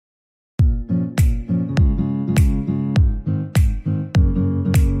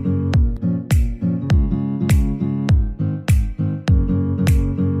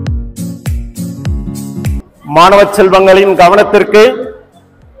மாணவ செல்வங்களின் கவனத்திற்கு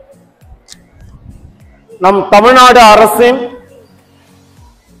நம் தமிழ்நாடு அரசின்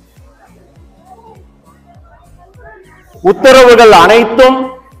உத்தரவுகள் அனைத்தும்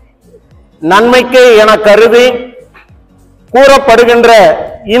நன்மைக்கே என கருதி கூறப்படுகின்ற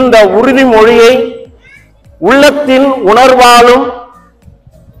இந்த உறுதிமொழியை உள்ளத்தின் உணர்வாலும்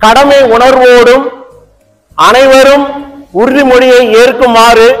கடமை உணர்வோடும் அனைவரும் உறுதிமொழியை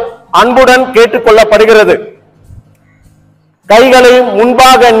ஏற்குமாறு அன்புடன் கேட்டுக்கொள்ளப்படுகிறது. கைகளை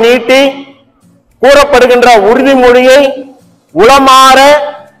முன்பாக நீட்டி கூறப்படுகின்ற உறுதிமொழியை உளமாற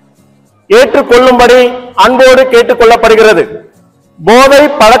ஏற்றுக்கொள்ளும்படி அன்போடு கேட்டுக்கொள்ளப்படுகிறது. போதை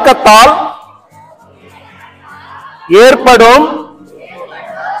பழக்கத்தால் ஏற்படும்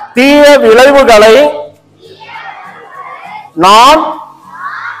தீய விளைவுகளை நான்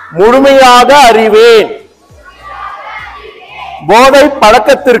முழுமையாக அறிவேன். போதை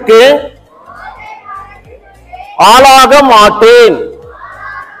பழக்கத்திற்கு ஆளாக மாட்டேன்.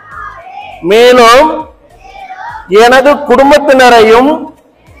 மேலும் எனது குடும்பத்தினரையும்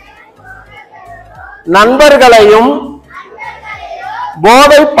நண்பர்களையும்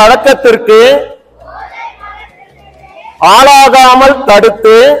போதை பழக்கத்திற்கு ஆளாகாமல்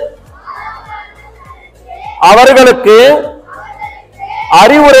தடுத்து அவர்களுக்கு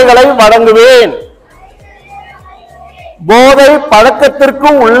அறிவுரைகளை வழங்குவேன். போதை பழக்கத்திற்கு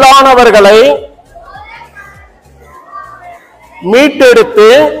உள்ளானவர்களை மீட்டெடுத்து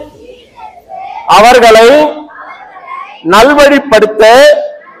அவர்களை நல்வழிப்படுத்த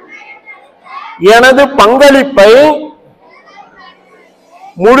எனது பங்களிப்பை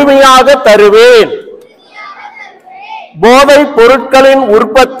முழுமையாக தருவேன். போதைப் பொருட்களின்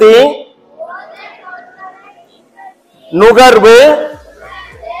உற்பத்தி, நுகர்வு,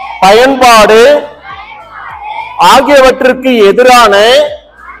 பயன்பாடு ஆகியவற்றிற்கு எதிரான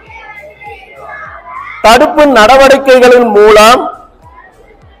தடுப்பு நடவடிக்கைகளின் மூலம்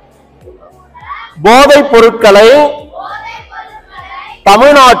போதைப் பொருட்களை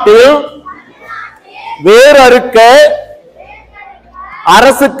தமிழ்நாட்டில் வேரறுக்க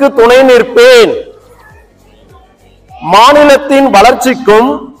அரசுக்கு துணை நிற்பேன். மாநிலத்தின் வளர்ச்சிக்கும்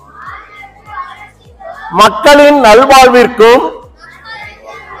மக்களின் நல்வாழ்விற்கும்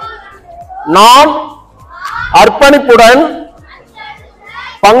நான் அர்ப்பணிப்புடன்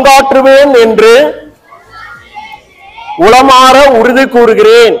பங்காற்றுவேன் என்று உளமாற உறுதி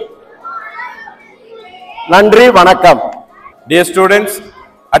கூறுகிறேன். நன்றி, வணக்கம். Dear students,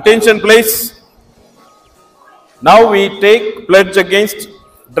 attention please. Now we take pledge against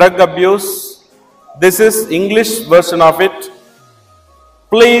drug abuse. This is English version of it.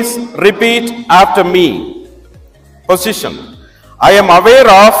 Please repeat after me. Position. I am aware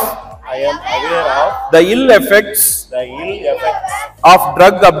of the ill effects of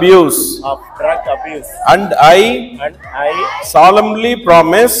drug abuse, and I solemnly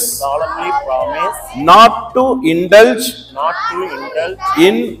promise not to indulge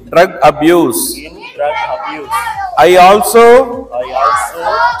in drug abuse. I also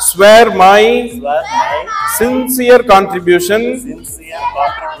swear my sincere contribution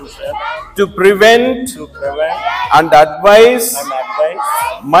to prevent and advise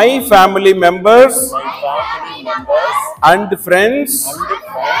my family members and friends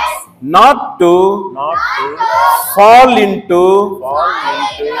not to fall into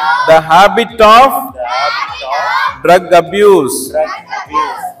the habit of drug abuse.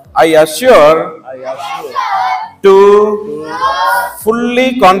 I assure to fully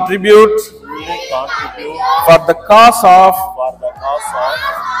contribute for the cause of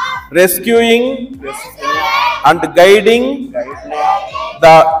rescuing and guiding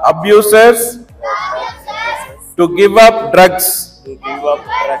the abusers to give up drugs.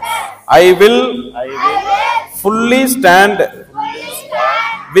 I will fully stand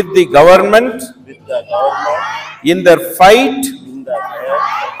with the government in their fight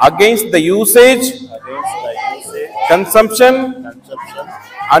against the usage, consumption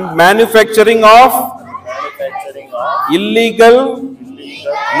and manufacturing of illegal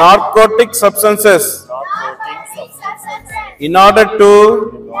narcotic substances in order to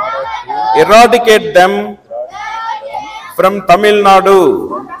eradicate them from Tamilnadu.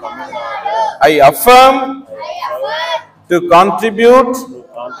 I affirm to contribute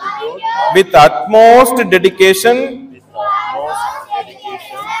with utmost dedication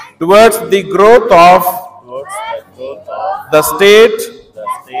towards the growth of the state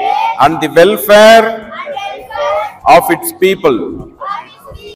and the welfare of its people.